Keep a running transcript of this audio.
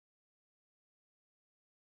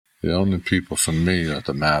The only people for me are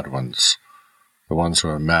the mad ones. The ones who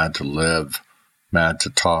are mad to live, mad to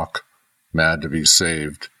talk, mad to be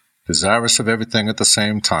saved, desirous of everything at the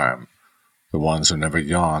same time. The ones who never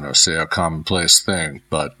yawn or say a commonplace thing,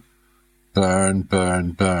 but burn,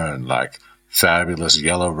 burn, burn like fabulous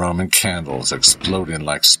yellow Roman candles exploding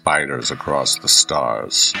like spiders across the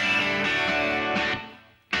stars.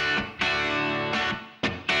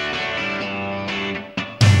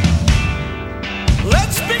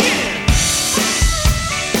 Let's begin!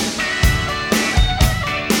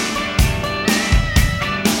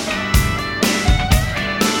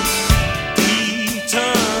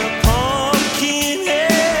 Peter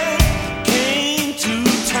Pumpkinhead came to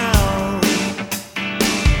town,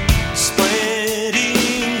 spreading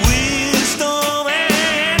wisdom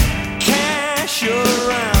and cash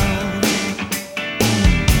around.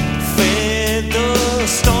 Fed the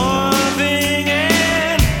starving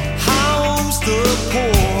and housed the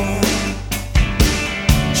poor.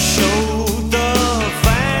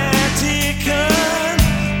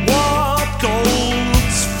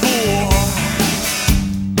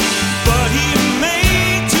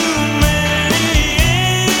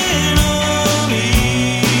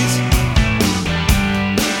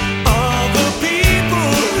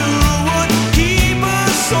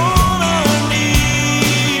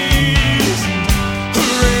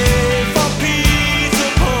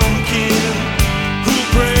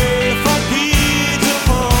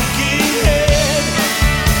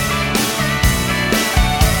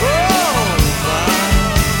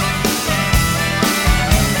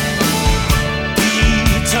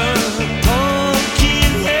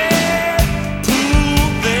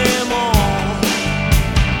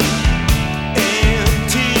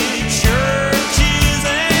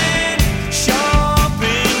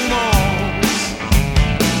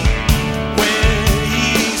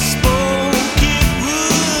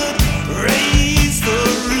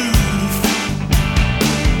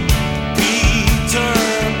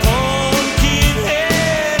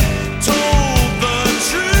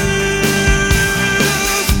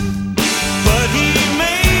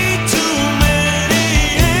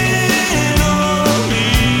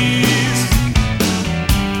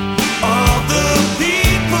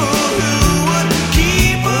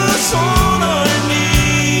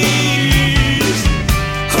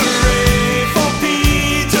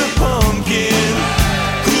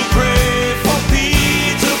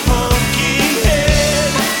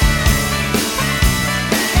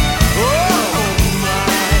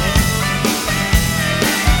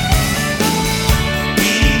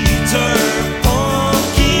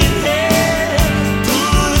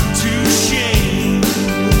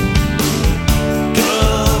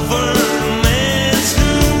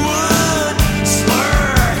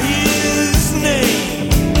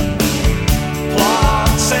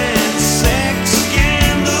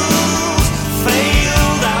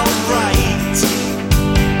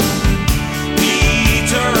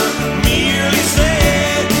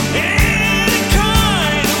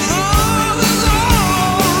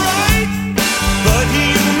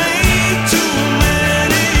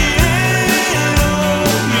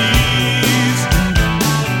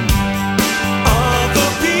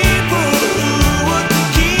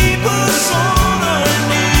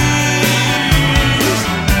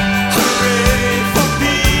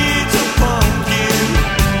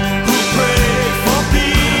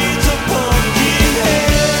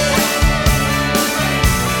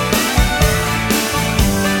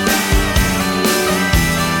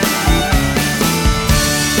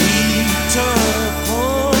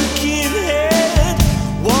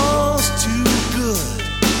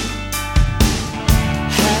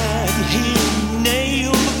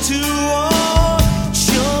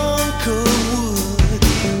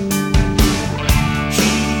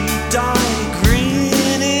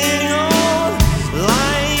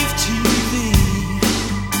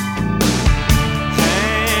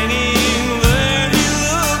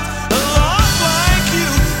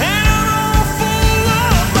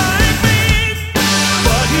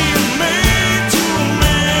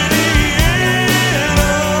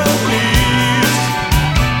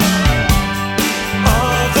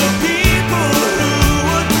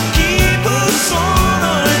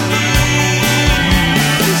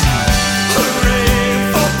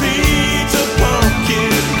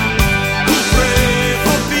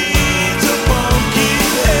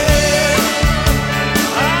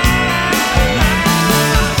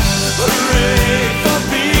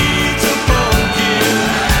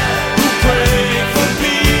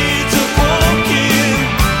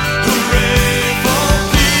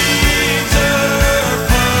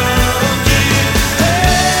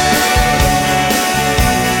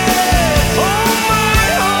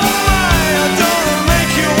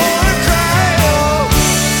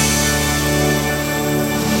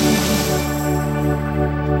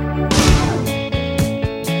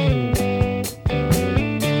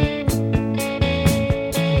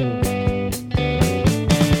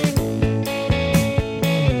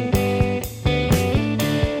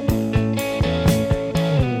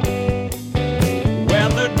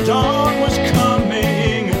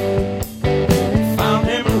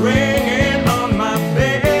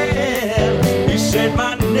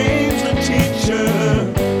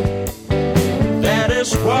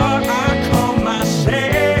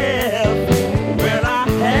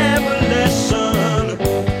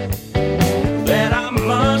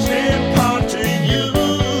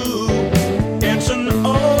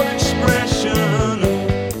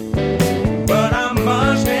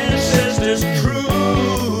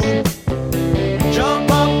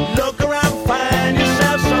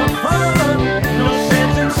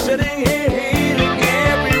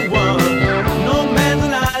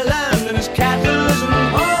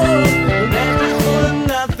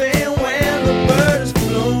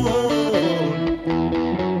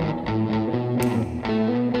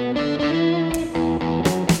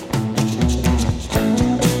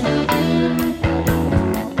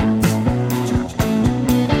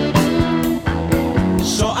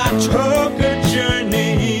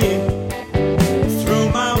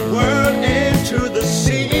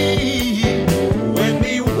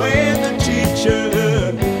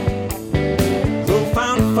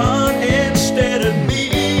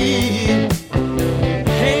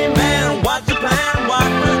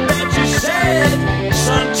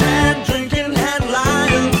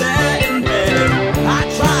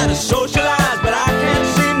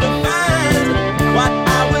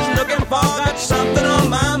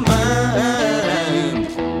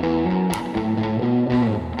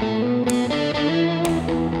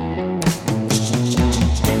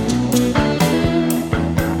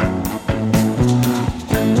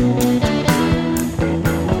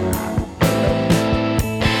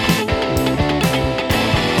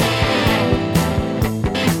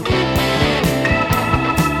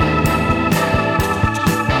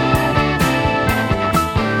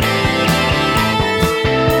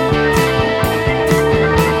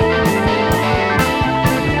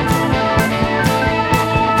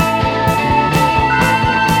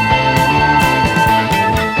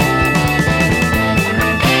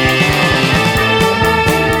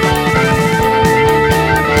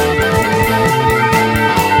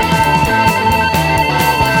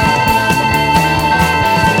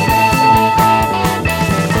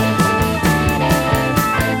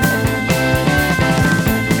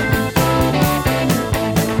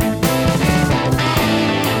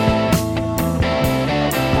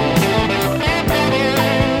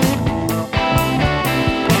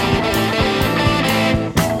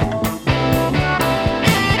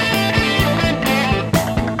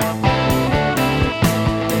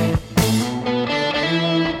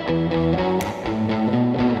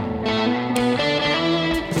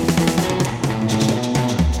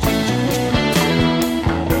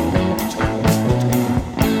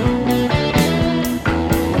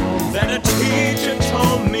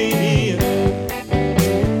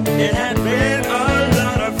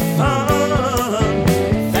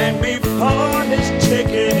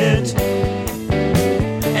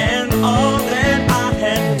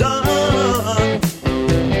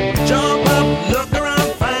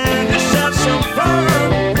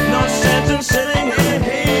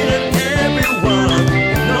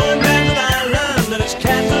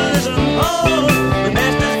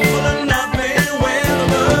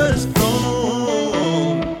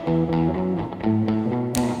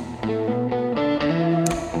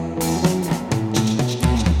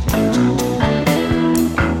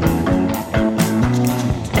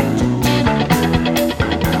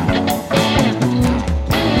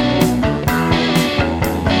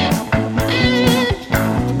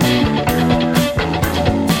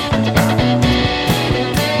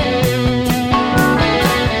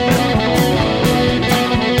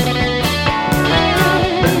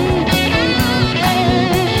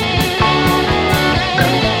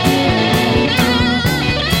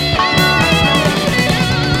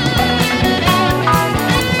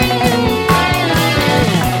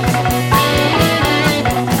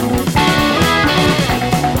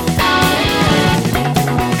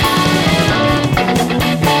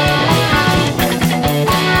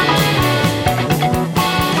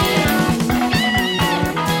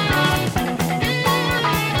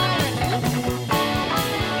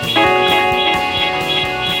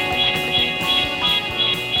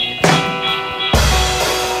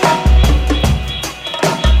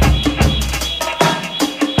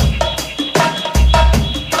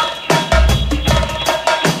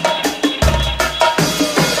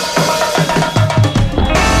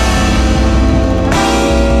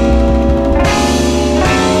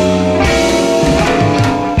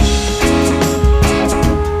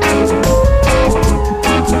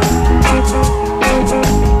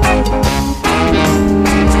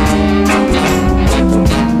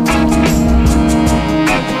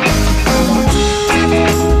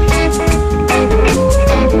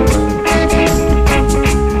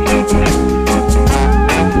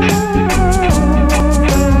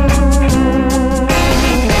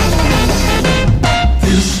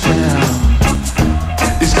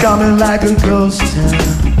 coming like a ghost town.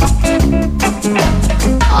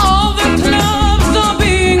 All the clubs are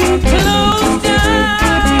being closed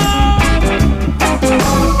down.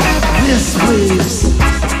 This place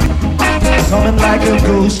coming like a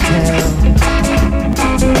ghost town.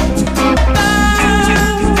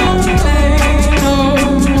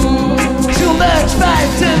 Too much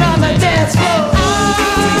fighting on the dance floor.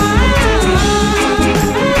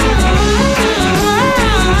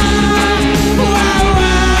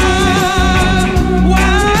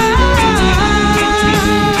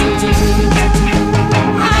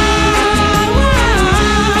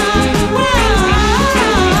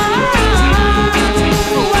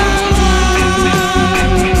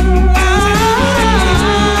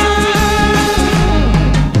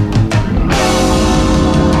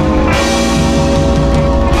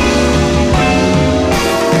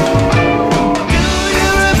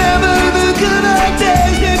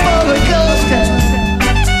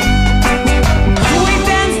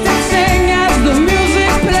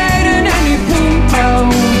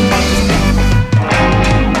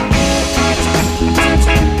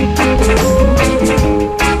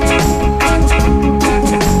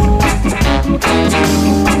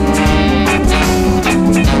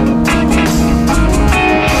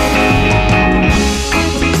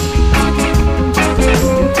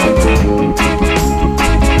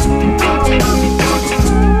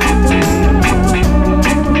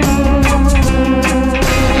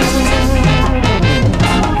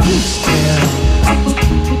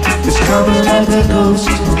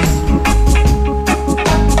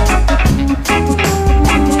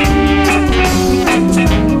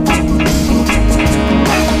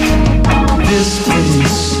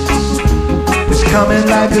 Coming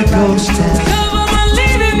like a ghost town.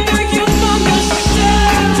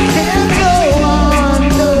 Can't go on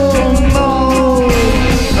no more.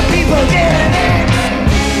 People getting it.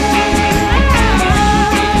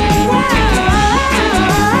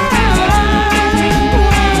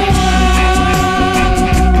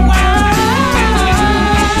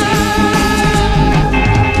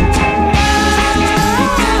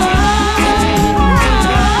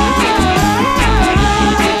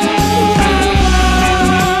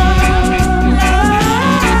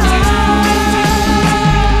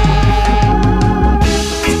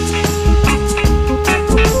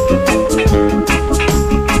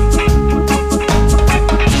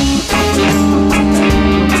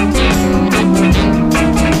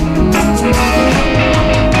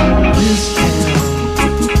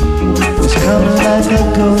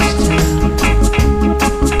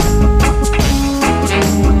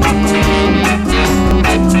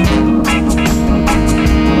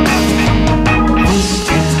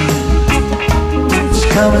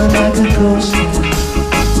 Coming like a ghost town.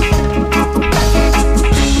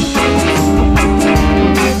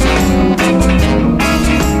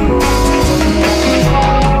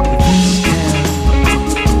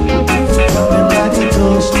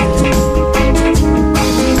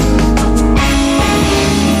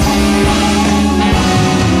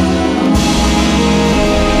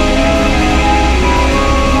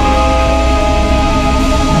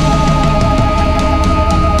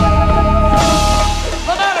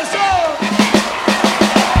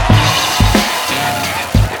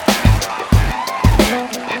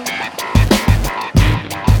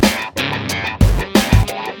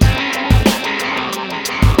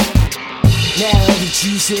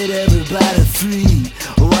 You set everybody free.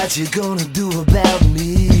 What you gonna do about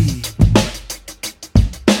me?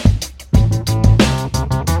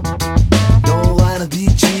 Don't wanna be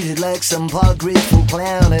treated like some poor grateful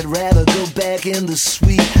clown. I'd rather go back in the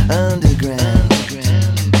sweet underground.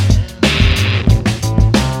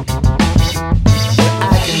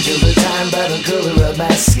 I can tell the time by the color of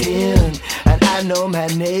my skin, and I know my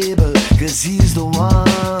neighbor, 'cause he's the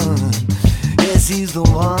one. Yes, he's the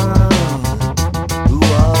one who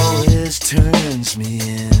always turns me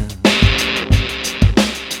in.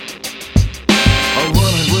 A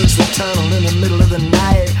woman works the tunnel in the middle of the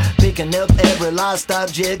night, picking up every lost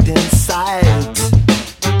object in sight.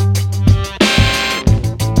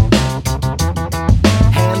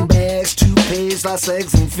 Handbags, toothpaste, lost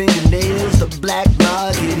legs and fingernails. The black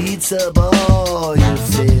market eats up all your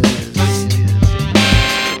failures.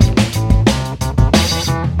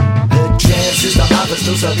 The office,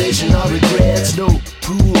 no salvation or regrets. No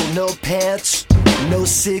pool, no pets, no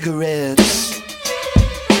cigarettes.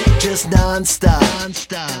 Just non-stop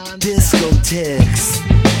discotheques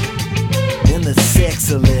in the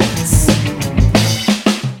sexolets.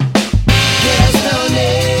 There's no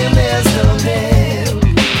name, there's no name.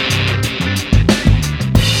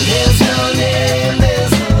 There's no name,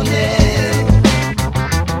 there's no name.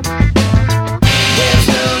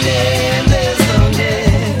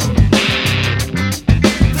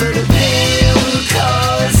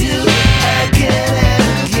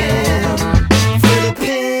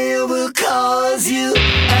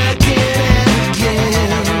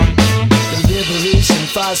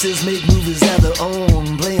 bosses make movies of their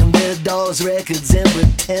own, playing their dolls' records and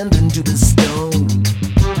pretending to be stoned.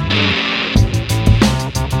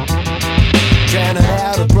 Drowning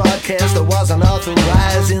out a broadcast that was an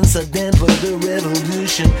authorized incident with the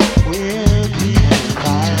revolution will be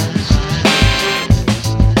caused.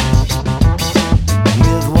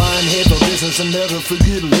 With one head for business, another for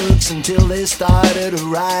good looks, until they started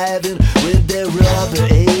arriving with their rubber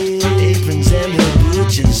aprons and their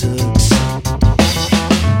butcher's hooks.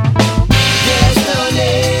 There's no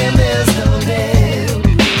name, there's no name.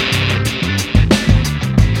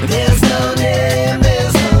 There's no name,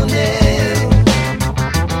 there's no name.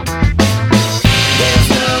 There's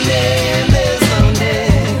no name, there's no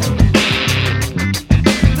name.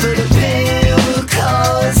 For the pain will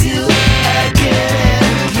cause you again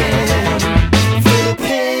and again. For the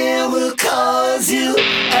pain will cause you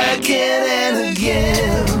again and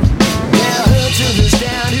again. Now her to this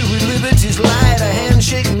down here with liberty's light, a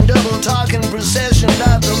handshaking, double talking procession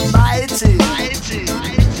of the mighty.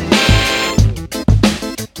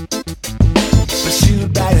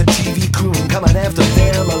 Pursued by a TV crew and coming after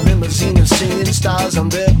them, a limousine of singing stars on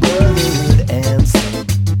their brotherhood anthem.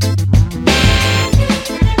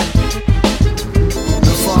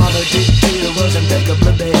 The former dictator was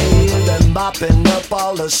impeccably behaved and mopping up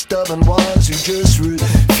all the stubborn ones who just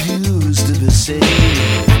refused to be saved.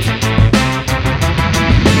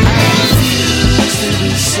 I refuse to be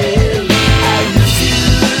saved. I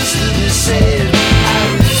refuse to be saved. I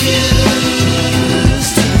refuse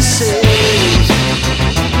to be saved.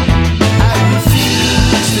 I refuse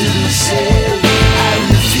to be saved. I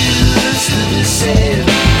refuse to be saved.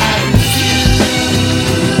 I refuse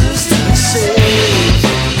to be saved. I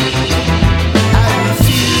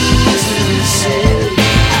refuse to be saved.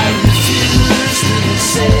 I refuse to be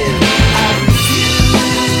saved.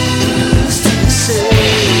 I refuse to be saved.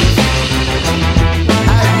 I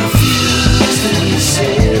refuse to be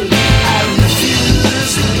saved. I refuse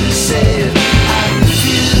to be saved. I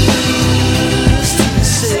refuse to be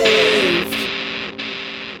saved.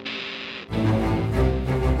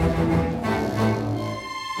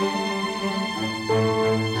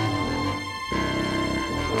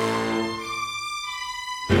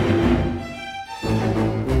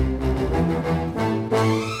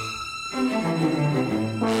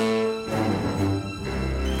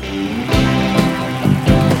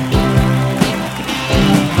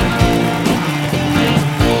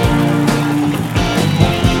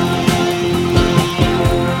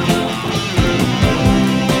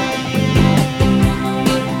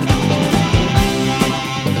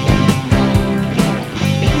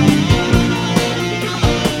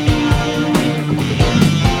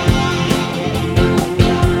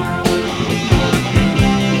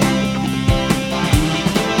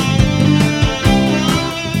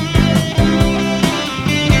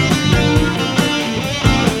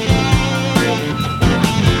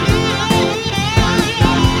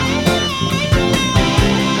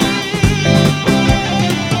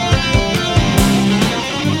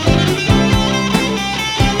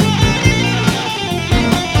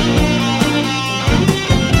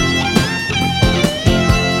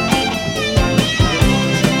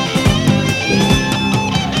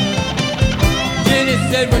 Jenny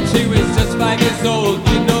said when she was just 5 years old,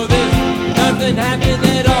 you know there's nothing happened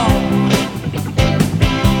at all.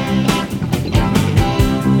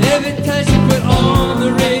 Every time she put on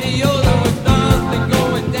the radio, there was nothing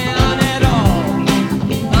going down at all.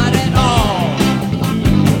 Not at all.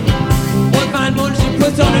 One fine morning she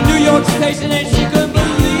puts on a New York station and she couldn't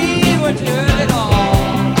believe what she heard at all.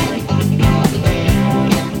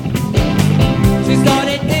 She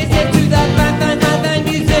started dancing to that fine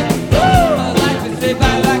music. Woo! I like to say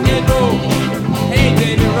bye rock and roll. Hey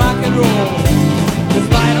baby, rock and roll.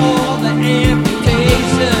 Despite all the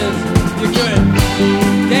amputations, you could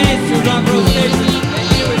dance to rock and roll station, and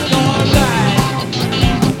it was alright.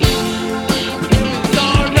 It was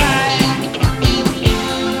alright.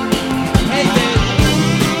 Hey baby.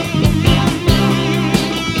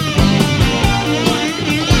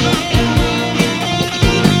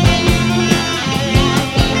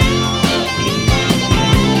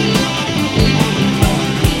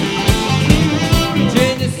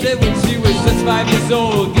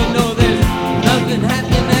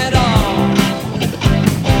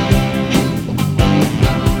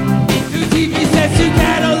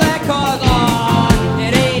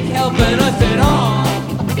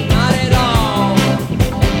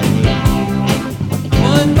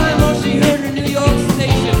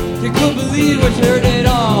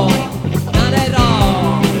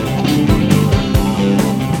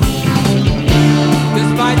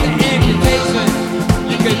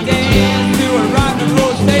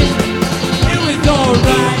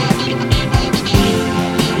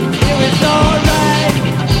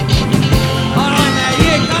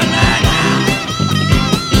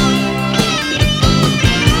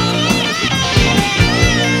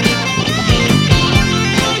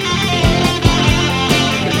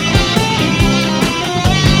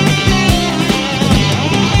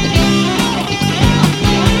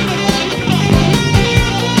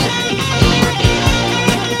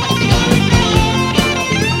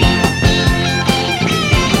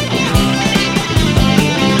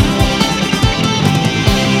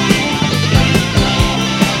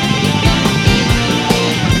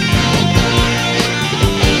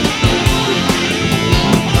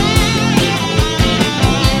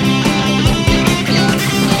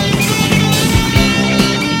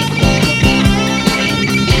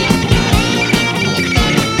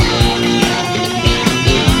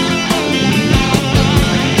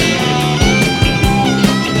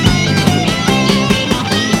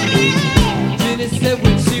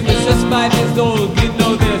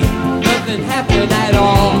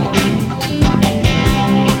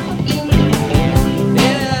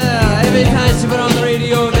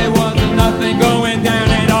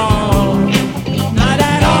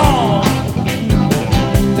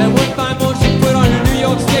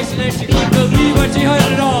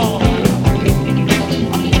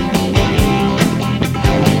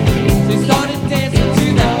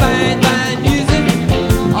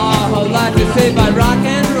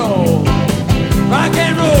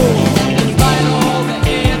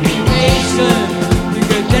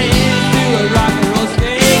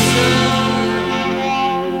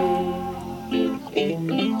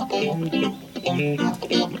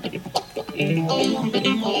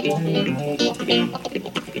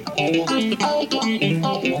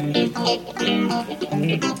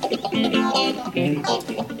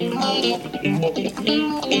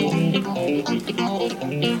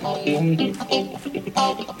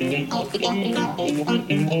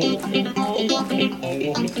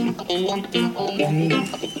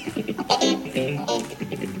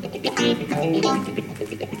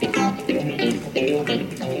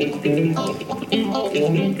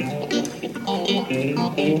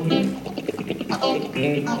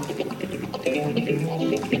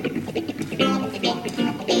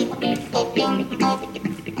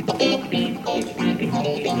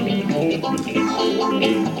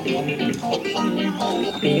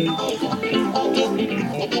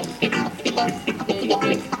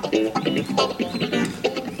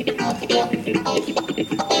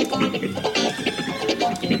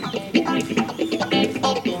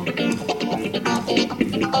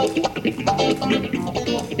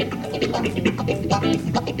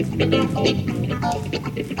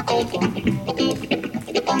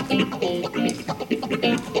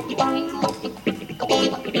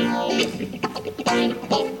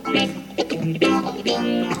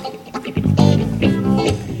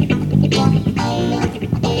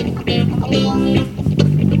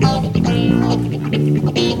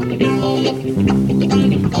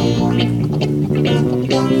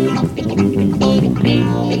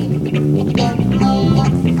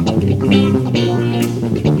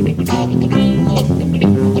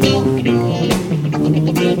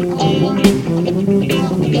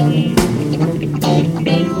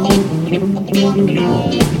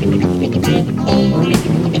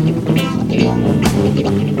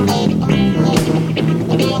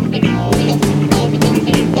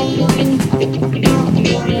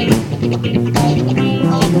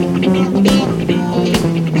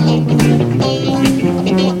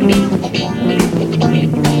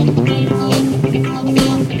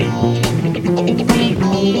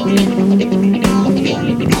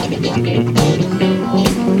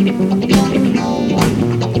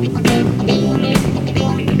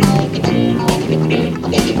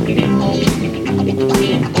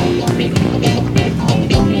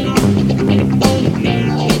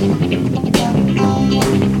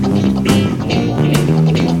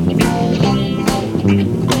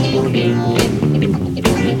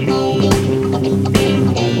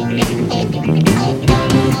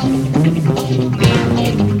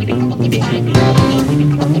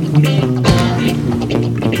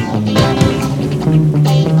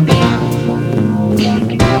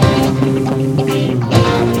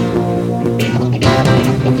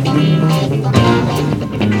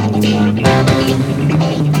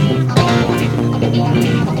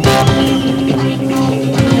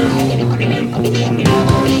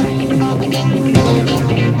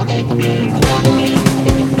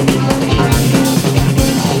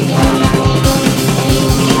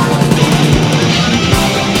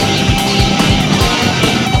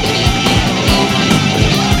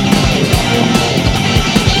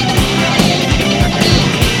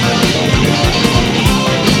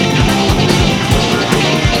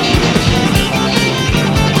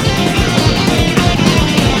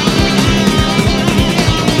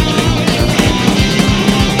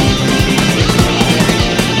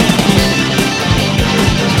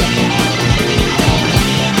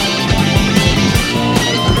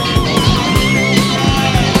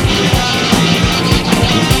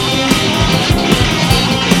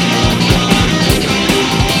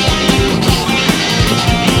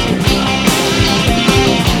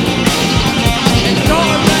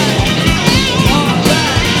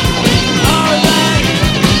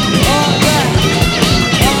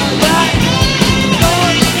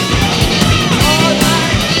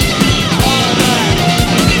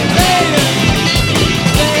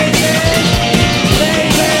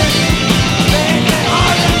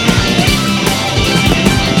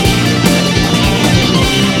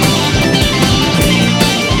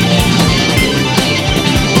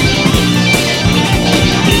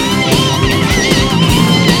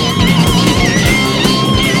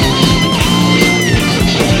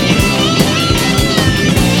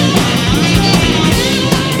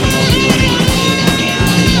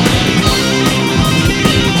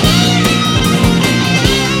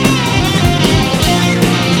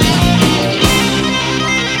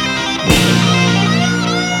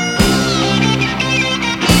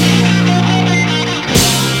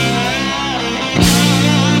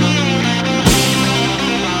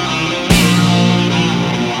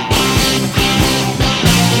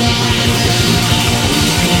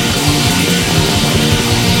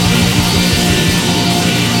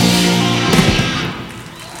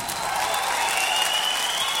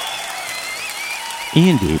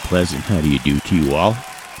 And a pleasant how do you do to you all.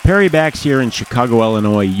 Perry Bax here in Chicago,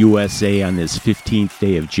 Illinois, USA on this 15th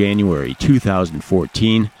day of January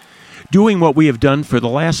 2014, doing what we have done for the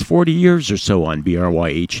last 40 years or so on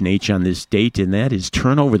BRY-H&H on this date, and that is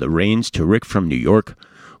turn over the reins to Rick from New York,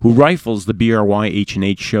 who rifles the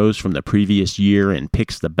BRY-H&H shows from the previous year and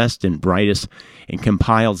picks the best and brightest and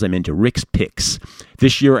compiles them into Rick's Picks.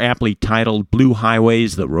 This year aptly titled Blue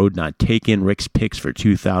Highways, The Road Not Taken, Rick's Picks for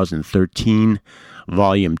 2013,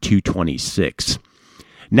 Volume 226.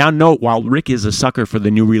 Now note, while Rick is a sucker for the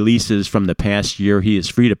new releases from the past year, he is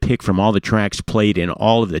free to pick from all the tracks played in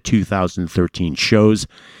all of the 2013 shows,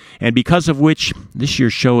 and because of which, this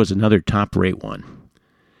year's show is another top-rate one.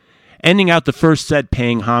 Ending out the first set,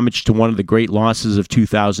 paying homage to one of the great losses of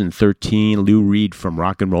 2013, Lou Reed from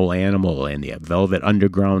Rock and Roll Animal and the Velvet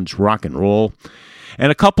Underground's Rock and Roll, and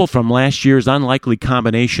a couple from last year's unlikely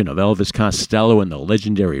combination of Elvis Costello and the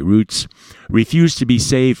legendary Roots, Refused to Be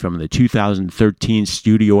Saved from the 2013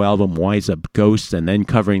 studio album Wise Up Ghosts, and then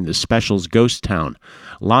covering the Specials Ghost Town,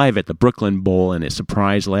 live at the Brooklyn Bowl in a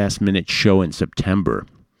surprise last-minute show in September.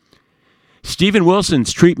 Stephen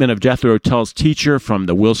Wilson's treatment of Jethro Tull's Teacher from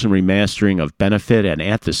the Wilson remastering of Benefit, and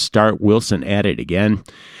At the Start, Wilson at it again,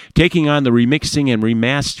 taking on the remixing and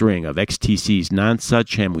remastering of XTC's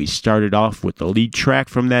Nonsuch, and we started off with the lead track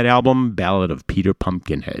from that album, Ballad of Peter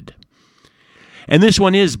Pumpkinhead. And this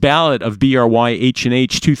one is Ballad of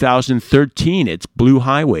BRY-H&H 2013. It's Blue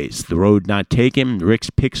Highways, The Road Not Taken, Rick's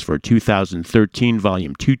Picks for 2013,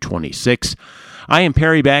 Volume 226. I am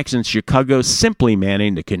Perry Bax in Chicago, simply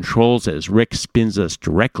manning the controls as Rick spins us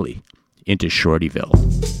directly into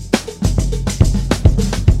Shortyville.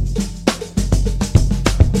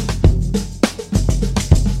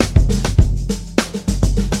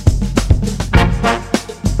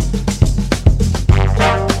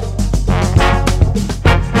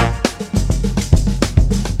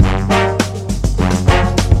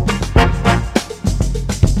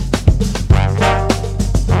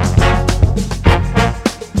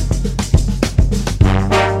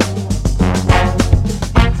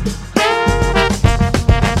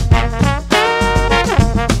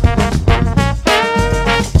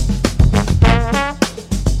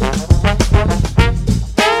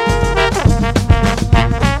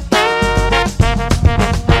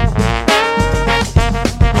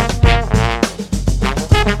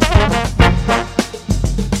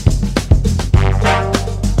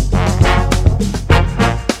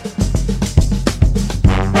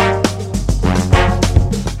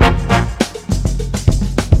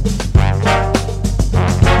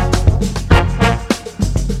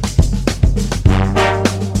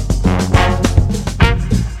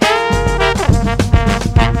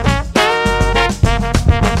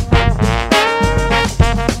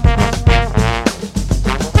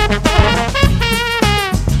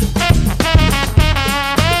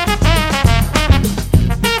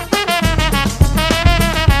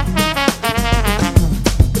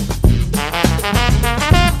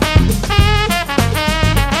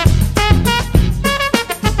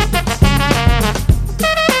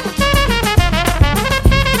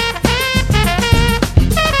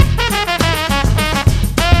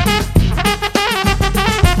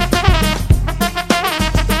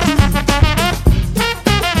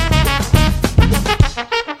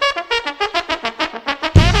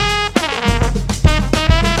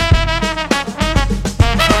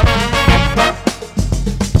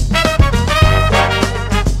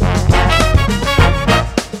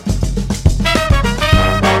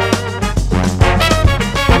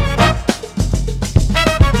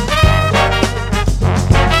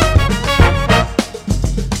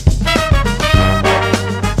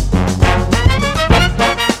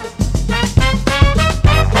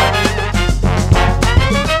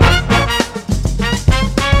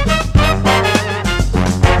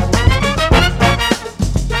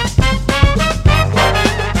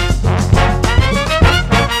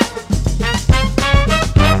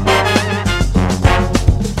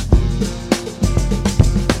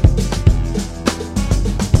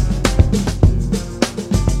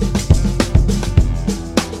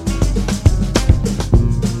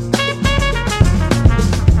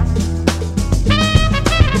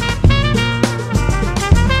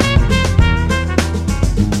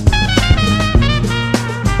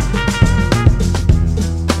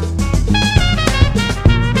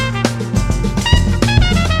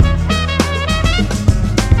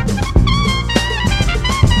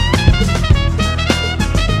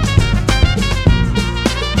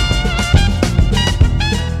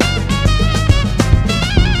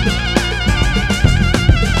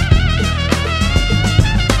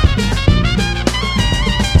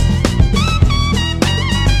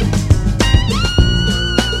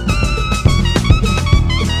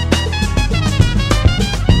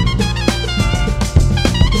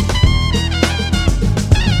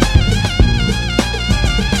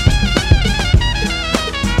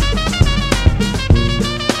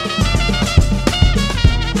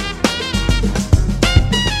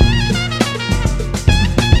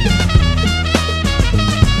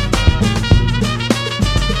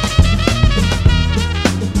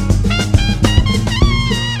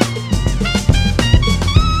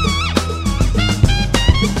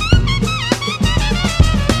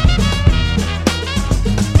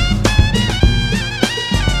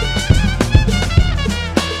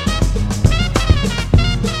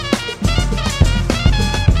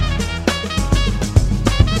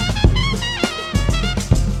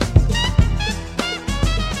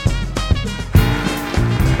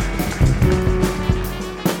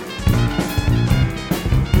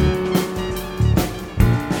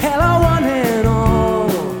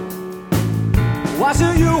 Was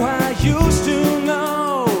it you I used to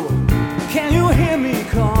know? Can you hear me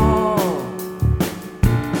call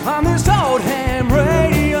on this old ham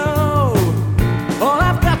radio? All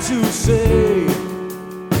I've got to say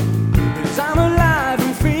is I'm alive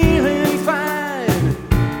and feeling fine.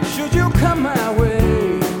 Should you come my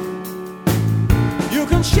way, you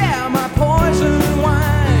can share my poison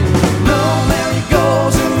wine. No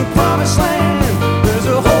marigolds in the promised land. There's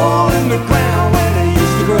a hole in the ground where they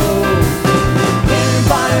used to grow.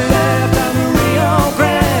 Anybody left on the Rio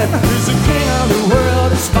Grande is the king of the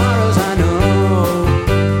world as far as I know.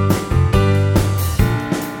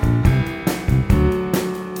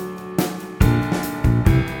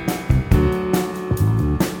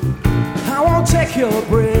 I won't take your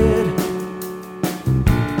bread.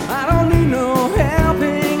 I don't need no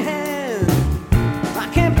helping hand. I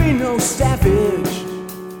can't be no savage.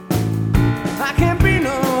 I can't be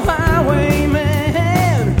no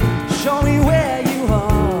highwayman. Show me where you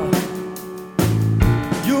are.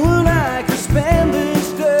 You and I could spend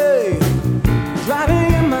this day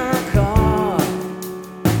driving in my car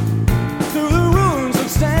through the ruins of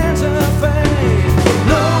Santa Fe.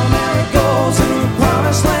 No marigolds in the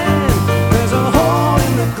promised land. There's a hole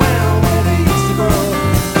in the ground where they used to grow.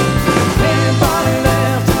 Anybody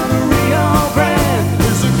left on the Rio Grande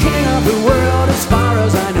is the king of the world as far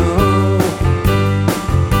as I know.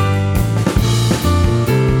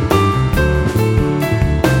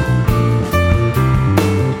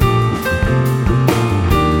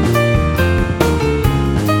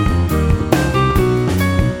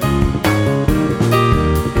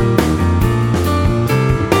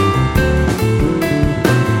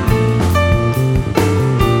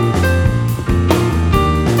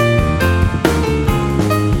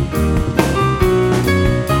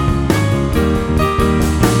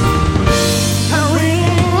 I'm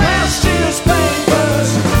reading last year's papers,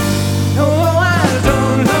 although I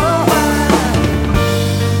don't know why.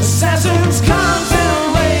 Assassins, cons,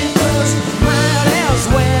 and rapers might as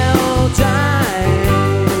well die.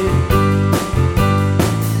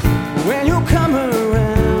 When you come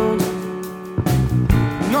around,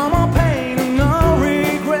 no more pain and no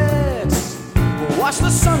regrets. Watch the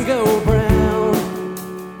sun go brown,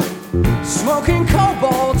 smoking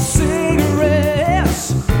cobalt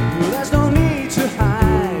cigarettes. There's no need to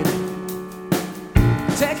hide,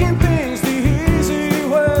 taking things the easy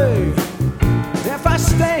way. If I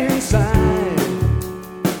stay inside,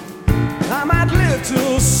 I might live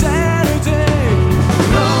till Saturday.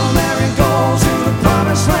 No marigolds in the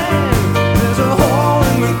promised land. There's a hole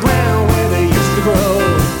in the ground where they used to grow.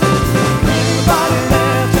 Anybody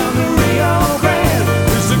left on the Rio Grande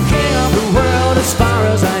is the king of the world as far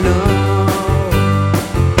as I know.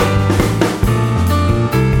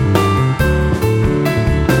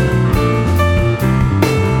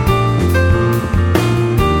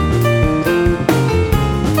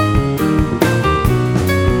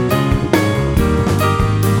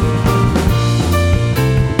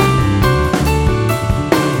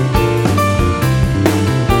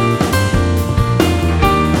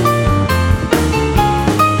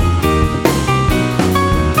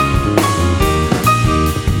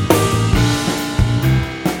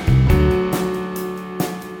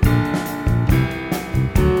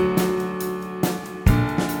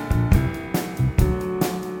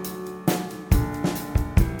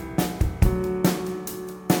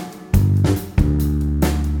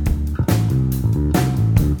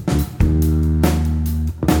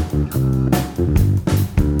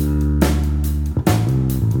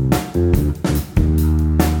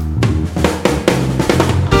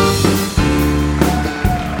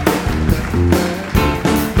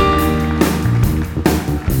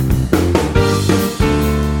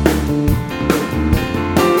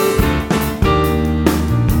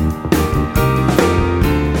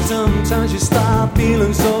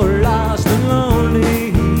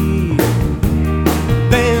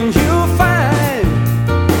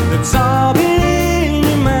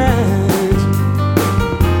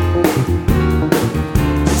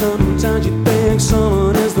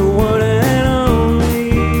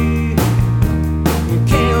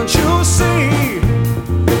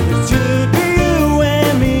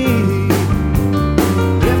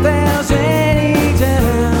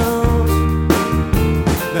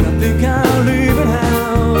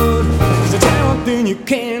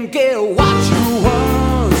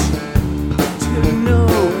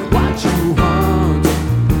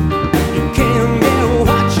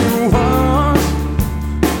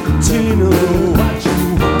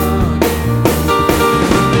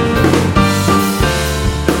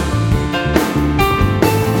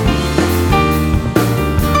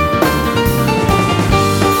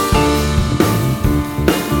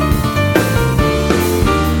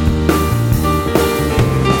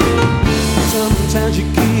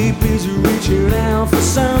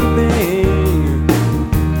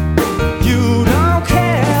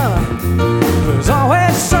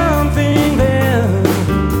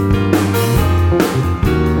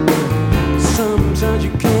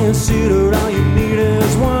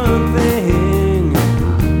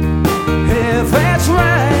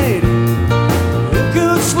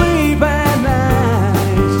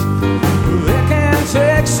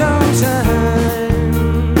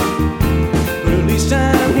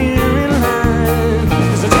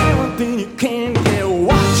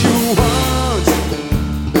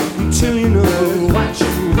 what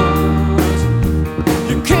you want.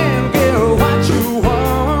 You can't get what you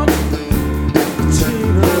want.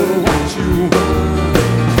 Tina, what you want.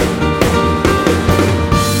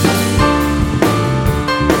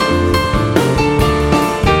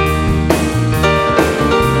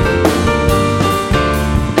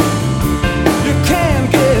 You can't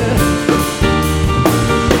get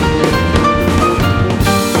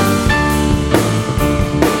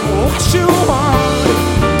what you want.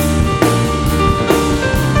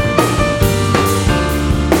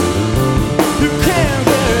 You can't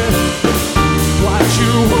get what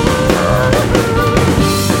you want.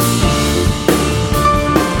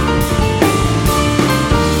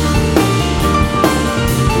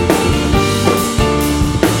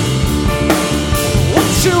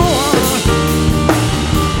 What you want.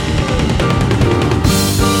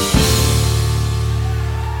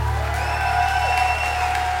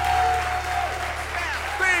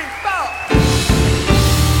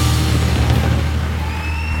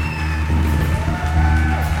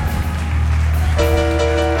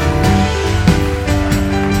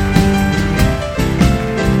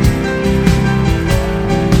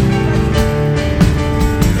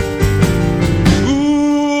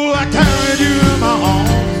 Ooh, I carried you in my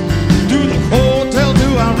arms to the hotel to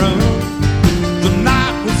our room. The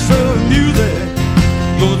night was full of music,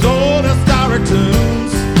 those old historic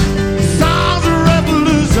tunes. Songs of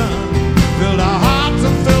revolution filled our hearts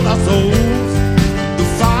and filled our souls. The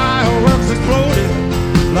fireworks exploded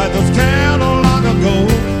like those candles long ago.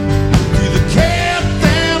 To the cat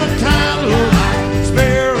and a candlelight,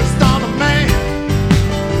 spirits on a man.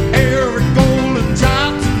 Every golden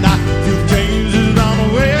child tonight feels changes on the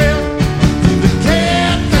way. To the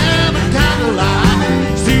cat and a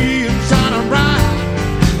candlelight, see him shining bright,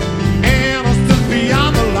 innocent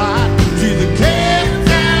beyond the light. To the cat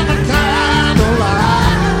and a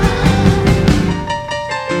candlelight.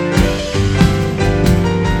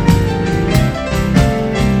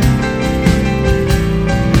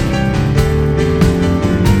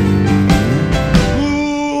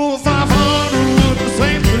 Ooh, 500 wooden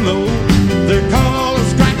saints below, they call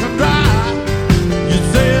us crack and dry. You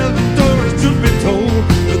said the stories should be told,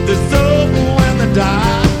 but they suffer when they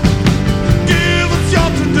die. Give us your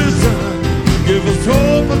tradition, give us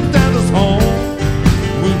hope and stand us home.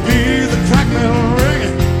 We'll be the crack metal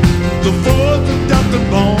ringing, the fourth and dust and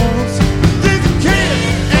bones. There's a kid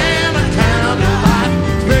and a candlelight,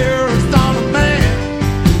 spirits on a man.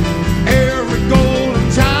 Every golden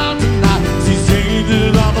child tonight sees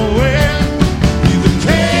changes on the way. He's a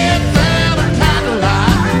kid and a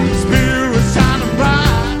candlelight, spirit shining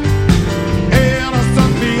bright,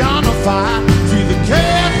 innocent beyond the fight. She's a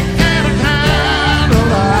kid and a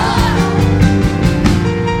candlelight.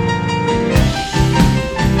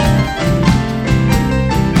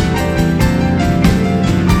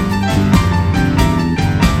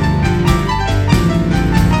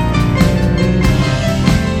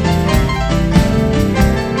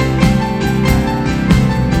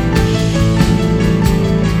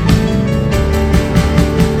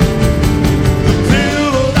 The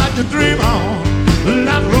pillow that you dream on,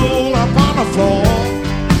 that roll up on the floor.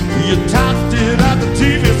 You tossed it at the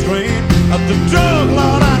TV screen, at the drug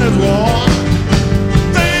lord and his war.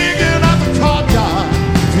 Thinking of the courtyard,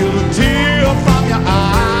 feel a tear from your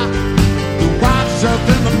eye. The white shirt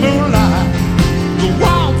in the moonlight, the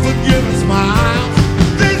warm forgiving smile.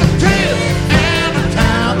 There's a kid and a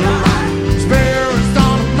candlelight, spirits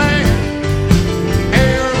on a man.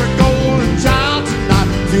 Every golden child tonight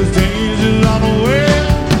feels changes on the way.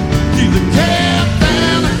 She's a cat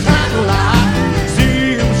and a candlelight,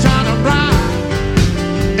 see him shining bright,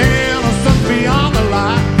 innocent beyond the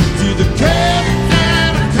light. She's a cat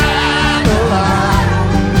and a candlelight.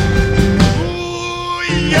 Ooh,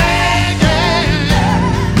 yeah, yeah,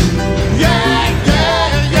 yeah, yeah,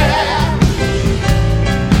 yeah.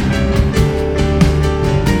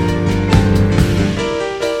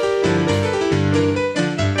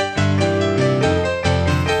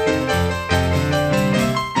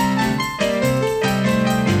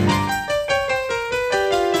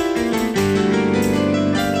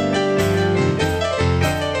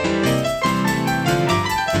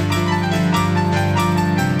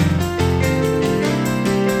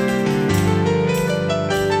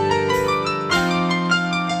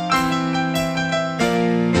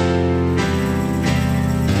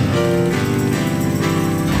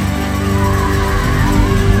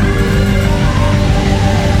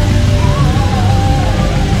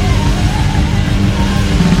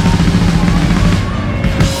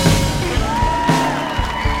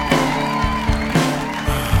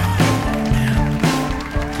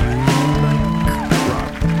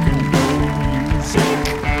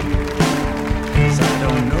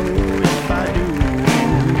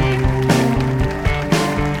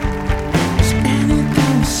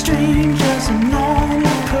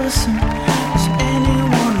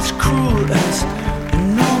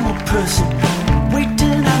 person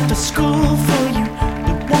waiting after school for you.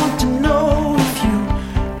 They want to know if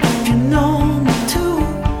you know me too.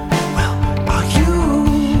 Well, are you?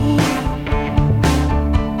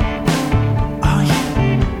 Are you?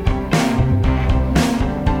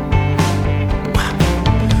 Well,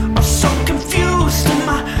 I'm so confused. Am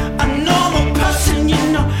I a normal person? You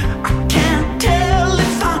know, I can't tell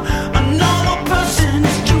if I'm a normal person.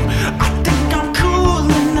 It's true. I think I'm cool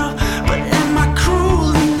enough, but am I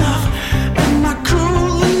cruel enough? Am I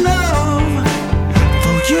cruel enough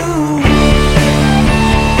for you?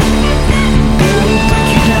 They will break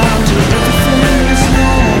you down to everything that's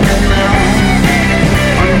normal now.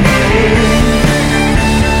 I know.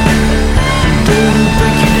 They will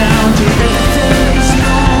break you down to everything that's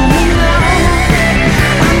normal now.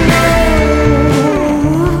 I know.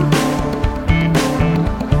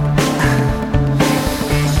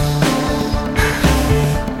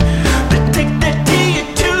 They take their tea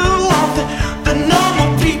to all the normal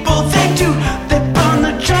people. They do. They burn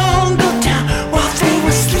the jungle down while they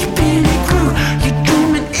were sleeping. It grew. You're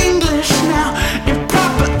dreaming English now, in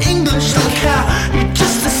proper English. Look how you're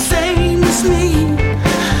just the same as me.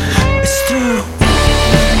 It's true.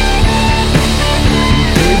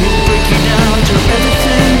 They will break you down to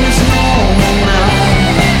everything is normal now.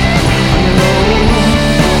 I know.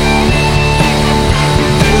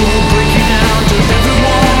 They will break you down to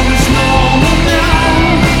everyone is normal now.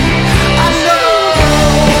 I know.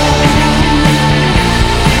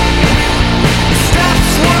 If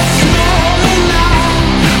that's what's normal now,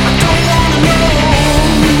 I don't wanna know.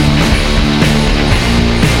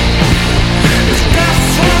 If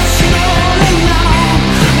that's what's normal now,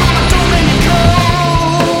 mama, don't let me go.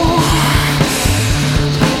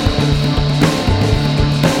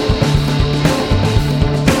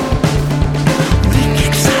 We get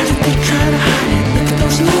excited, they try to hide it. Look at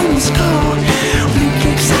those numbers go. We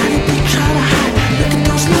get excited, they try to hide it. Look at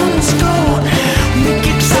those numbers go. We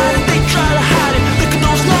get excited, they try to hide it. Look at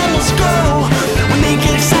those numbers go. When they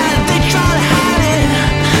get excited, they try to hide it.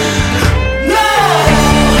 No!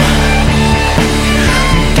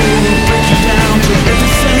 They will break you down to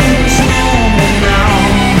everything's normal now.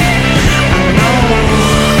 I know.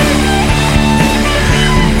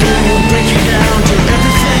 They will break you down to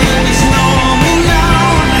everything is normal now.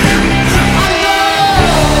 I know.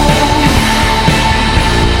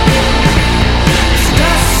 If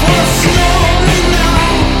that's what's normal now,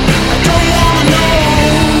 I don't wanna know.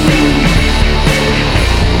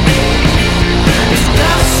 If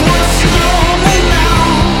that's what's normal now.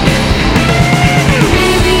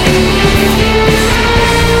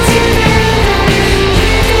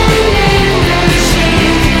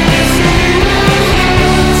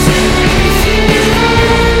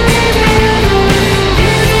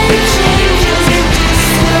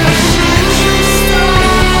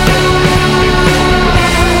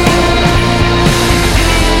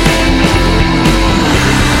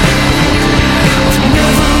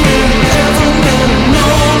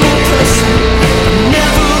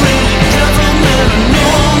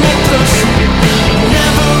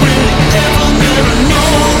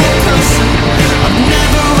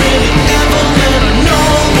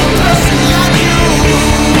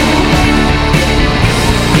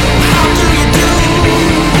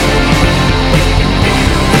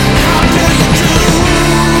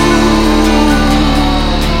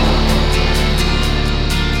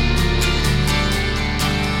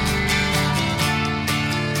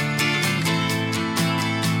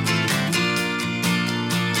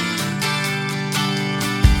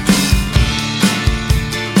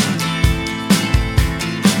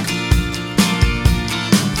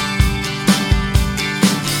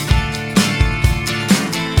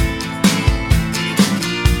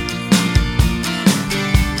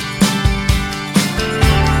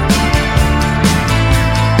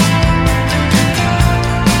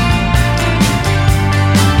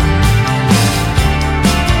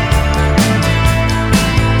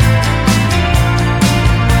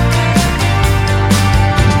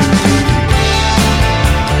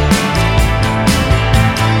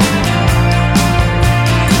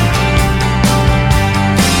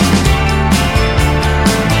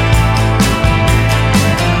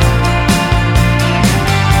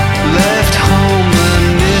 Left home a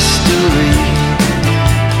mystery.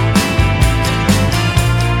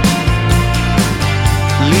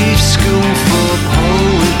 Leave school for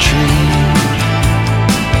poetry.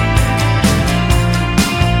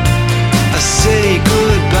 I say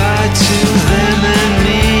goodbye to them and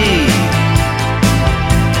me.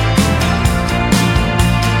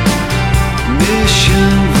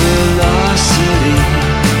 Mission velocity.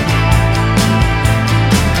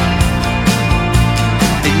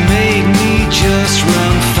 It may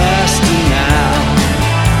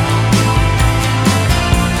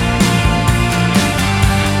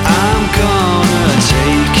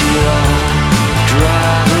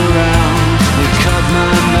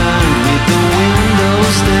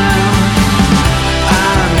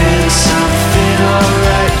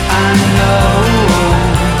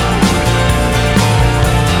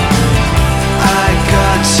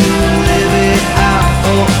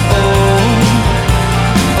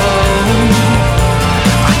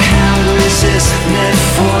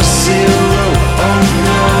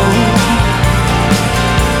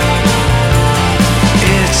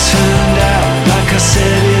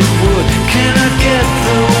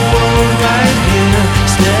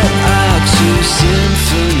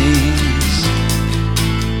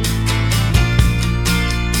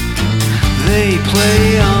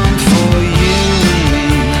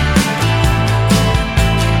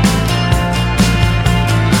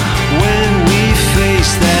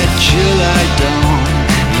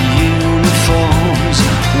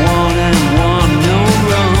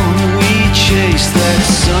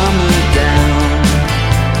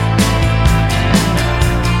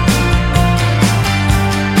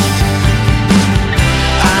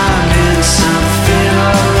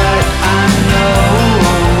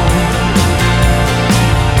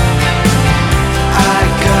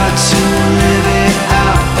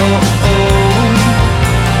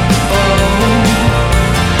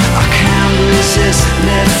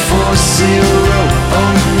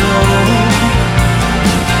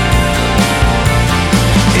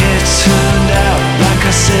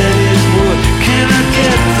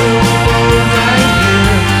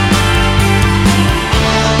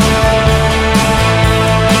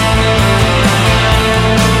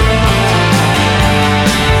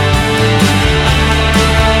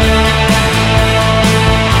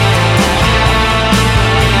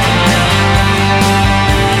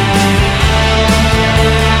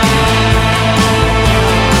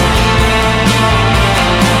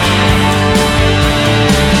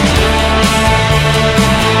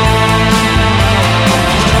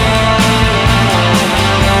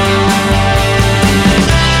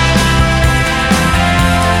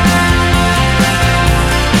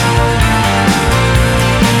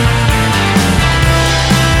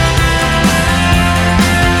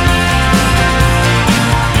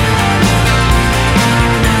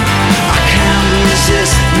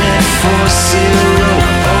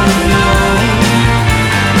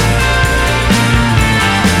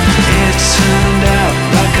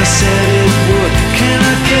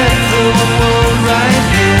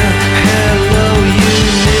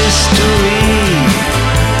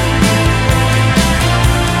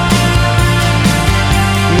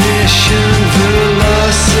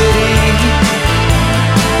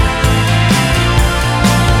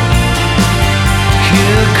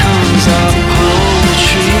lines of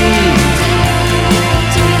poetry.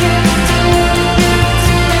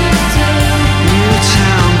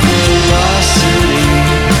 Newtown velocity. Newtown velocity.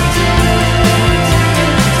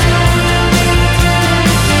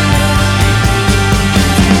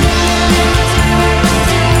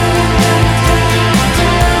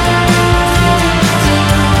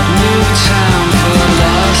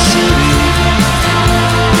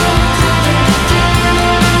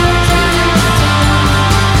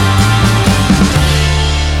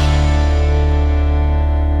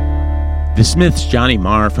 The Smiths' Johnny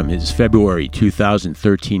Marr from his February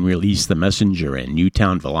 2013 release The Messenger and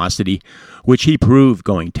Newtown Velocity, which he proved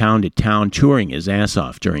going town to town touring his ass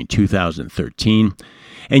off during 2013,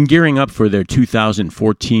 and gearing up for their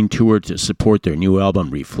 2014 tour to support their new album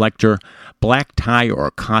Reflector, Black Tie or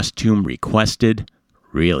Costume Requested?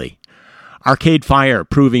 Really? Arcade Fire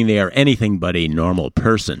proving they are anything but a normal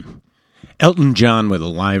person. Elton John with a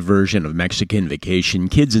live version of Mexican Vacation,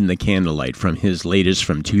 Kids in the Candlelight from his latest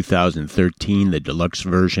from 2013, the deluxe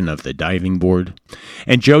version of The Diving Board.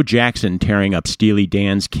 And Joe Jackson tearing up Steely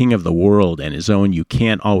Dan's King of the World and his own You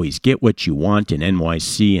Can't Always Get What You Want in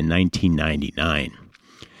NYC in 1999.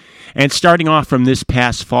 And starting off from this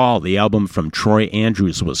past fall, the album from Troy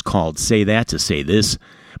Andrews was called Say That to Say This,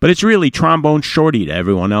 but it's really Trombone Shorty to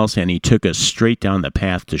everyone else, and he took us straight down the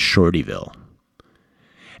path to Shortyville.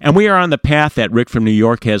 And we are on the path that Rick from New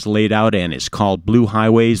York has laid out and is called Blue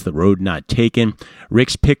Highways, The Road Not Taken,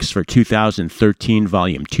 Rick's Picks for 2013,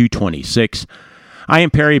 Volume 226. I am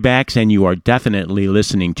Perry Bax, and you are definitely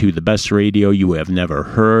listening to the best radio you have never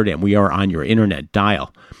heard, and we are on your internet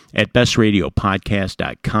dial at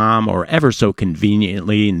bestradiopodcast.com or ever so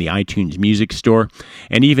conveniently in the iTunes Music Store,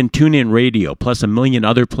 and even TuneIn Radio, plus a million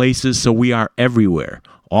other places, so we are everywhere,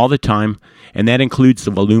 all the time, and that includes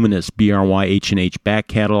the voluminous BRY H&H back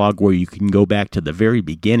catalog where you can go back to the very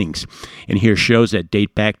beginnings and hear shows that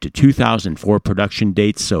date back to 2004 production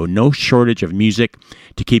dates, so no shortage of music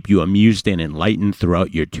to keep you amused and enlightened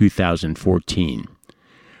throughout your 2014.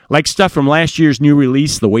 Like stuff from last year's new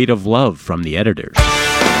release, The Weight of Love from The Editors.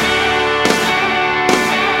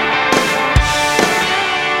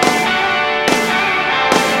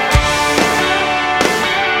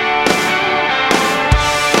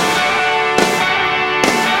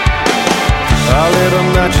 I lit a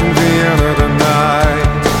match in Vienna tonight.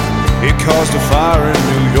 It caused a fire in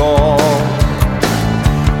New York.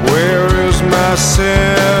 Where is my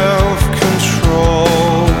self-control?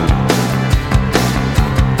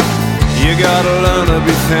 You gotta learn to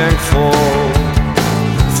be thankful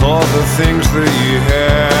for the things that you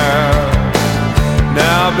have.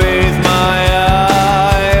 Now bathe my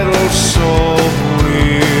idle soul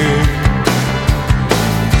in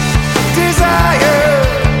desire.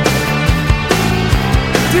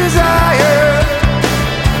 Desire,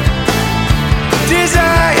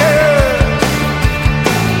 desire,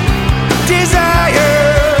 desire.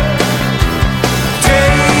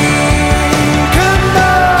 Taken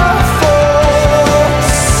by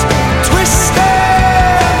force,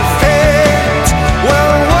 twisted fate.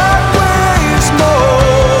 Well, what weighs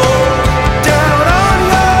more down on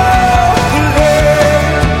your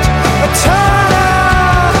plate? A ton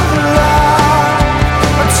of life,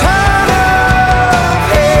 a ton of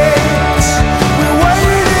hate.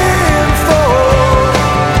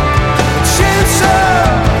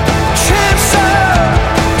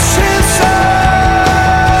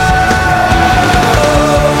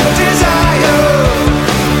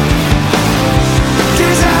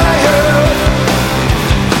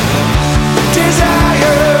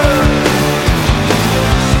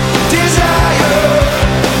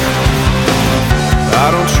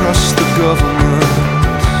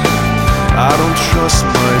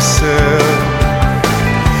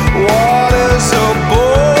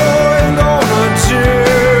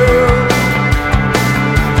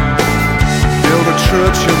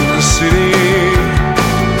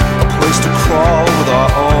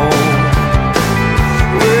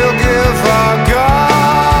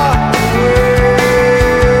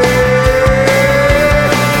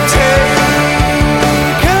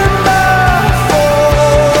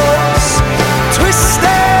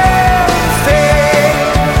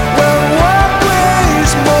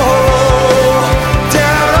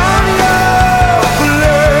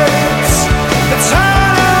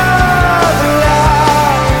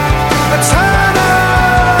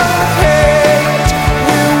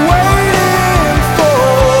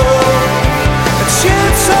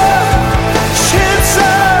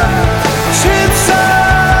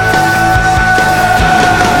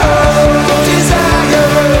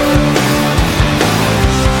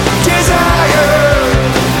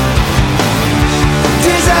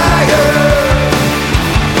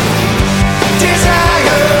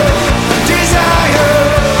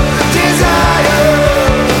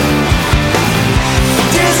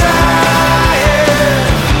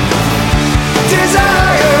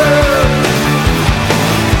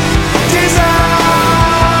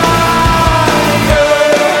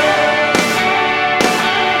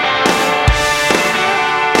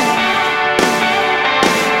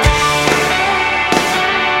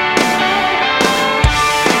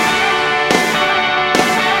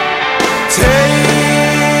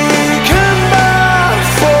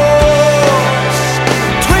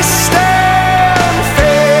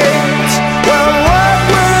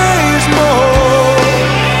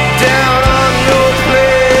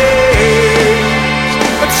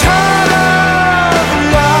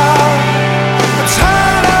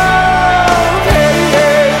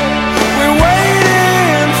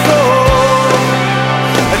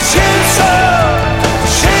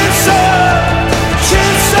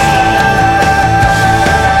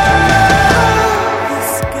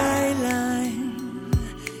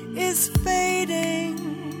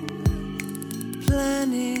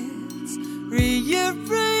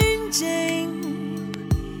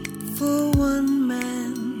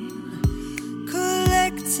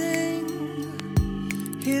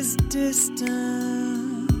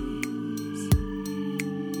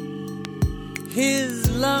 His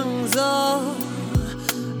lungs are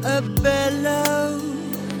a bellow,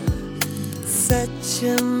 such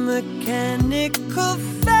a mechanical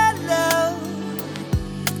fellow.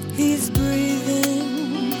 He's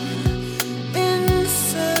breathing in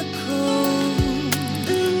circles,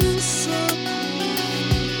 in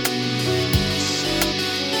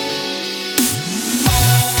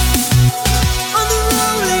on the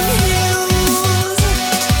rolling hills,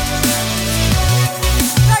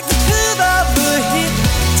 like the curve of a hip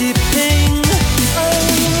dipping. Oh,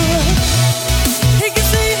 he can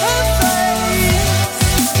see her face,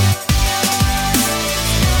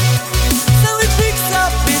 so he picks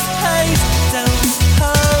up his pace. Don't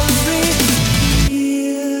hurry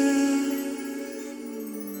here.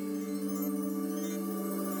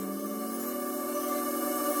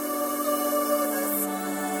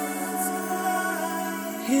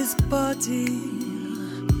 His body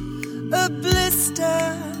a blister,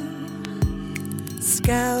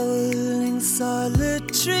 scowling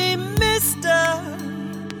solitary mister.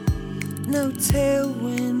 No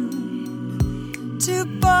tailwind to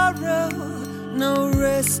borrow, no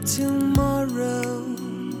rest tomorrow.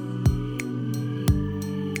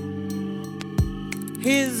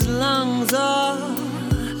 His lungs are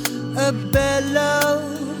a bellow,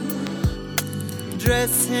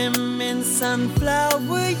 dress him in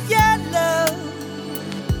sunflower yellow.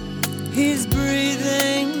 He's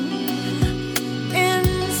breathing in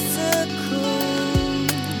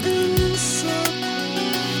circles, in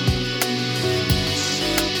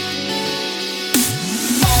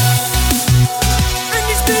and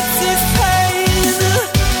he spits his pain,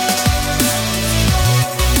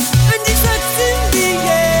 and he sucks in the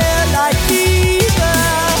air like fever,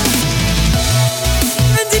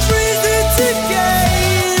 and he breathes it again.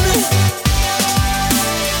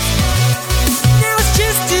 Now it's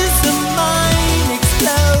just as the mind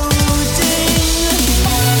exploding,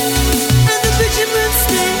 and the vigilant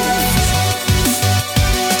stings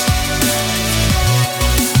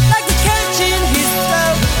like the catch in his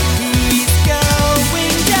throat. He's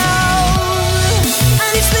going down,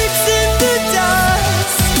 and he sleeps in the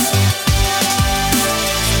dust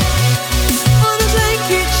on a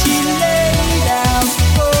blanket she laid out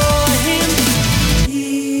for him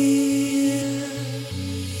here.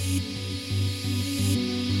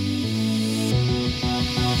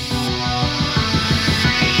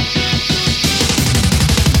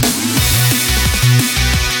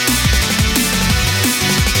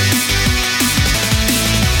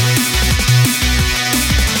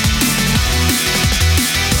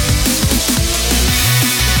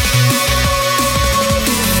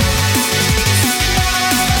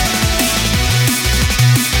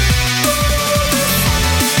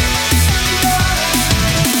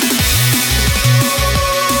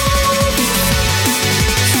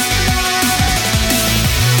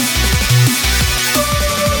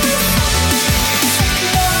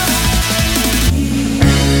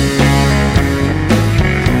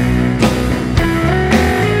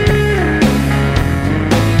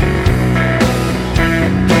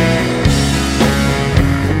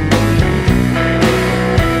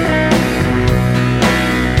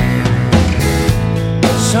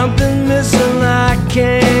 Something missing I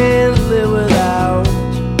can't live without,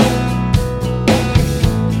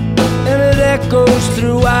 and it echoes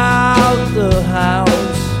throughout the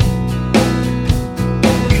house.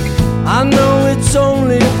 I know it's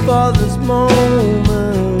only for this moment.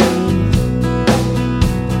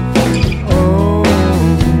 Oh,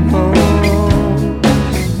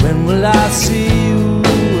 when will I see you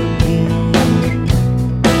again?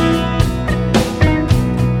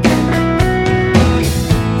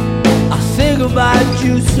 I think about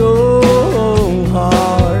you so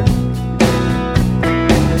hard,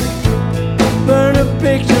 burn a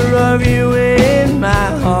picture of you in my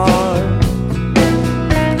heart.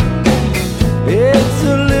 It's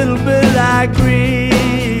a little bit like grieving.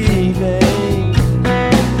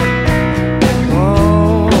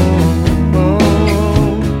 Oh,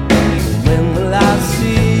 when will I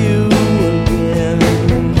see you again?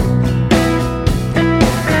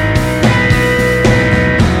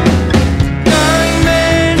 Young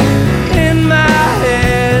man in my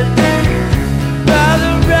head,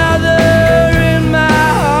 brother, brother in my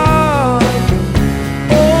heart.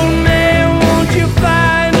 Old man, won't you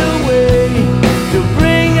find a way to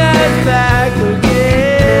bring us back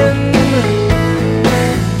again?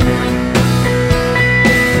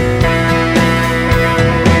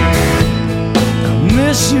 I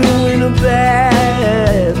miss you in a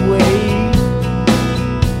bad way,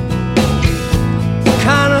 the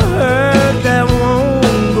kind of hurt that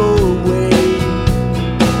won't go away.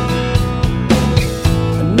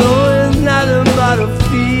 I know it's nothing but a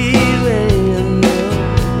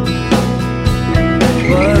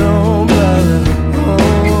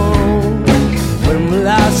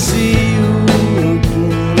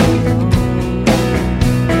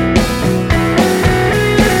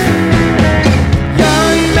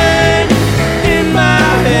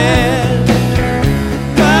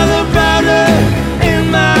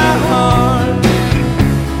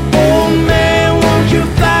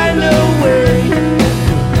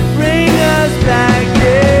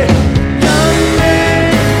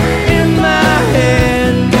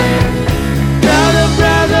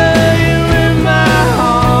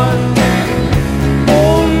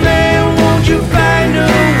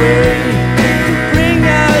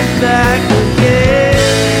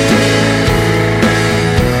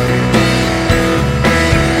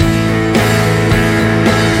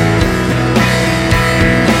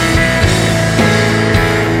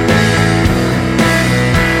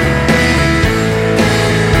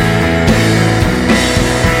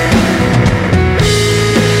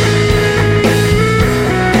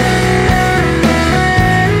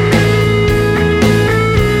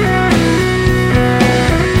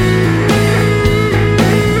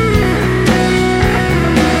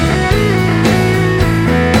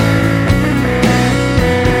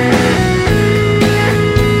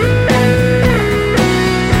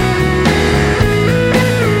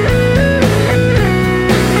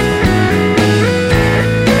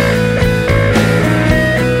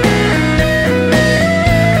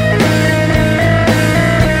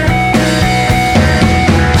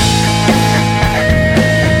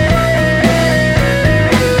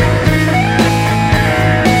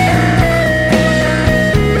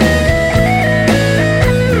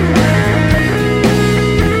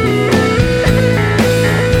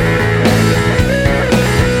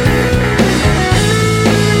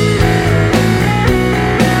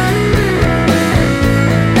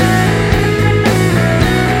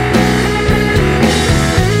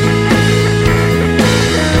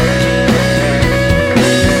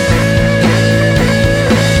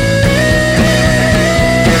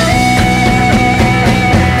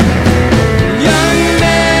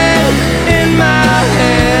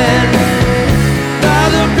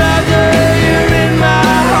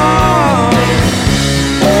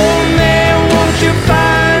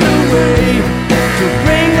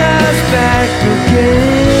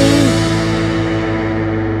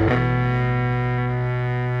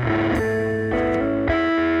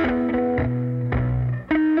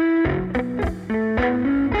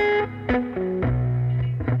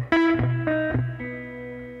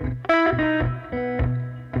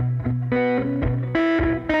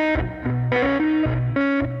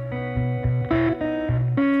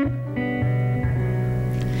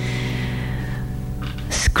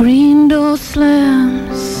door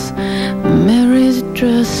slams, Mary's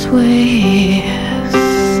dress waves.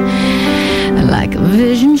 Like a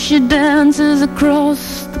vision she dances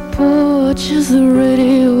across the porch as the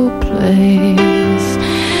radio plays.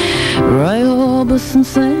 Roy Orbison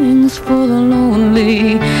sings for the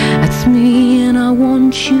lonely. That's me and I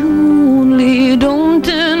want you only. Don't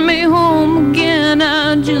turn me home again,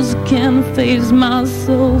 I just can't face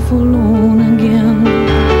myself alone again.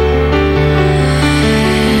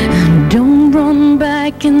 Don't run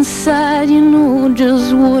back inside, you know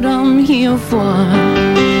just what I'm here for.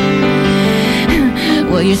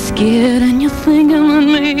 Well, you're scared and you're thinking that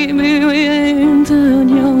maybe we ain't that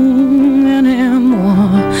young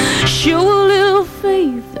anymore. Show a little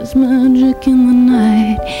faith, there's magic in the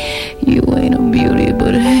night. You ain't a beauty,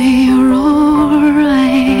 but hey, you're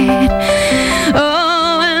alright.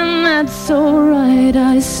 Oh, and that's alright,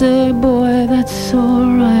 I say, boy, that's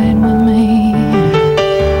alright with me.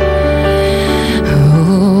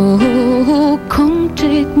 Oh, come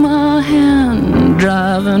take my hand,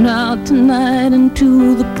 driving out tonight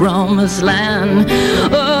into the promised land.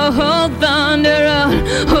 Oh, Thunder Road,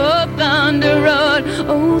 oh, Thunder Road,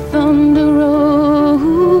 oh, Thunder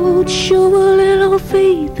Road. Show a little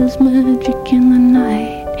faith, there's magic in the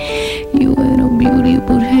night. You ain't a beauty,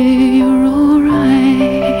 but hey, you're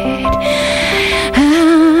alright.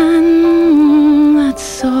 And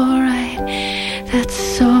that's alright,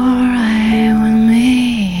 that's alright with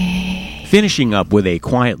me. Finishing up with a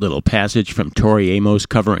quiet little passage from Tori Amos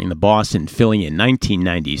covering the Boston Philly in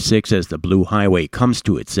 1996 as the Blue Highway comes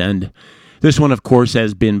to its end. This one, of course,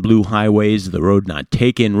 has been Blue Highways, The Road Not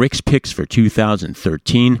Taken, Rick's picks for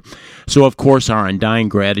 2013. So, of course, our undying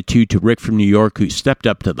gratitude to Rick from New York, who stepped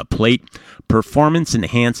up to the plate.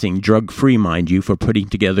 Performance-enhancing, drug-free, mind you, for putting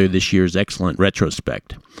together this year's excellent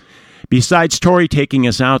retrospect. Besides Tori taking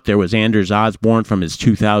us out, there was Anders Osborne from his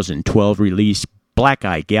 2012 release, Black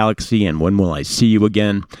Eye Galaxy and When Will I See You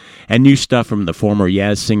Again, and new stuff from the former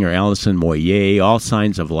Yaz singer Alison Moyet, All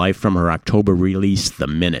Signs of Life from her October release, The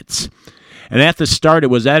Minutes. And at the start, it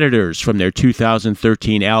was Editors from their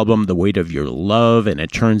 2013 album, The Weight of Your Love, and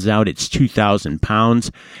it turns out it's 2,000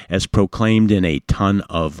 pounds, as proclaimed in A Ton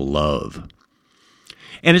of Love.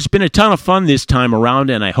 And it's been a ton of fun this time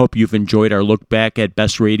around, and I hope you've enjoyed our look back at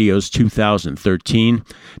Best Radio's 2013.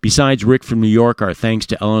 Besides Rick from New York, our thanks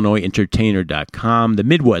to IllinoisEntertainer.com, the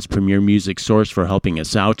Midwest premier music source, for helping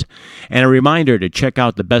us out. And a reminder to check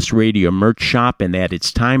out the Best Radio merch shop and that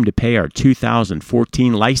it's time to pay our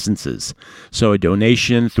 2014 licenses. So a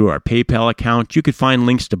donation through our PayPal account, you could find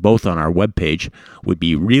links to both on our webpage, would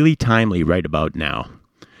be really timely right about now.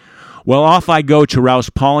 Well, off I go to rouse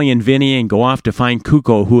Paulie and Vinny and go off to find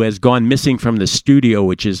Kuko, who has gone missing from the studio,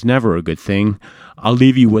 which is never a good thing. I'll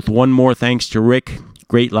leave you with one more thanks to Rick.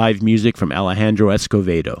 Great live music from Alejandro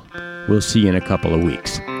Escovedo. We'll see you in a couple of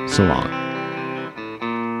weeks. So long.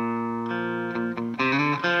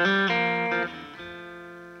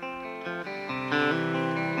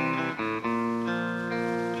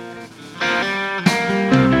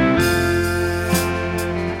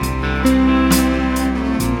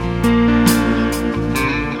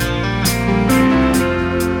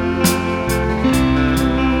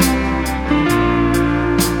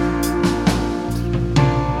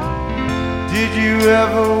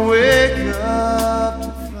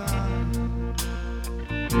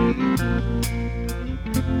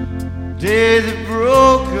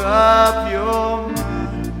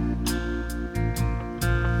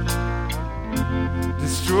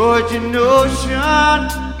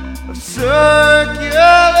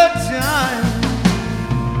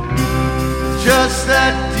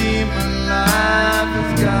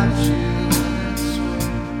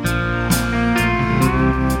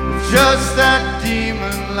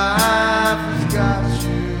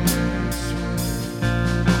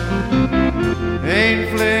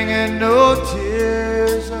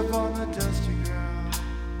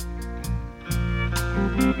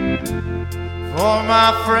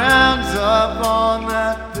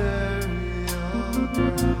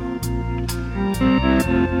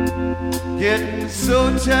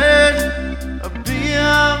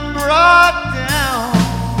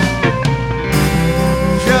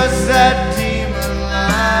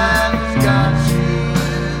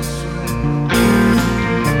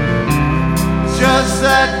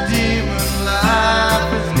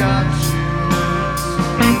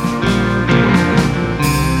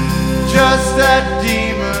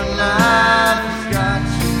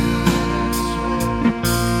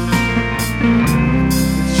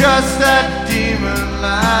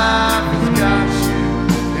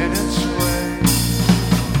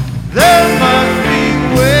 There must be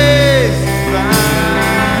ways to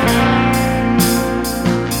find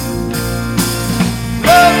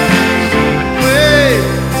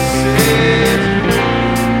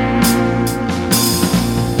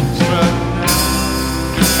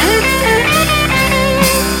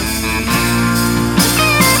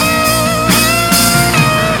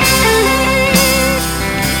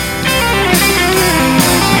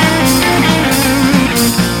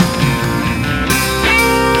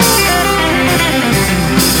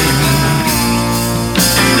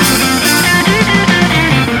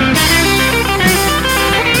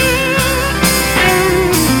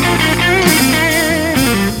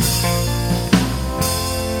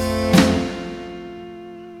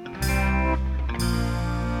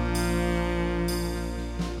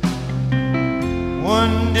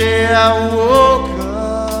I woke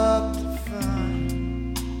up to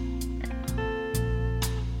find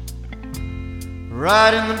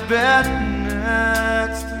right in the bed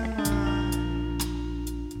next to mine,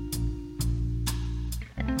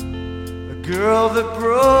 a girl that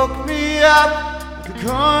broke me up at the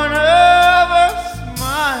corner of her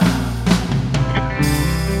smile.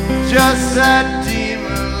 Just that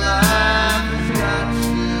demon life has got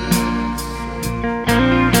you.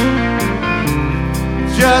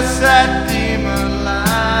 Just that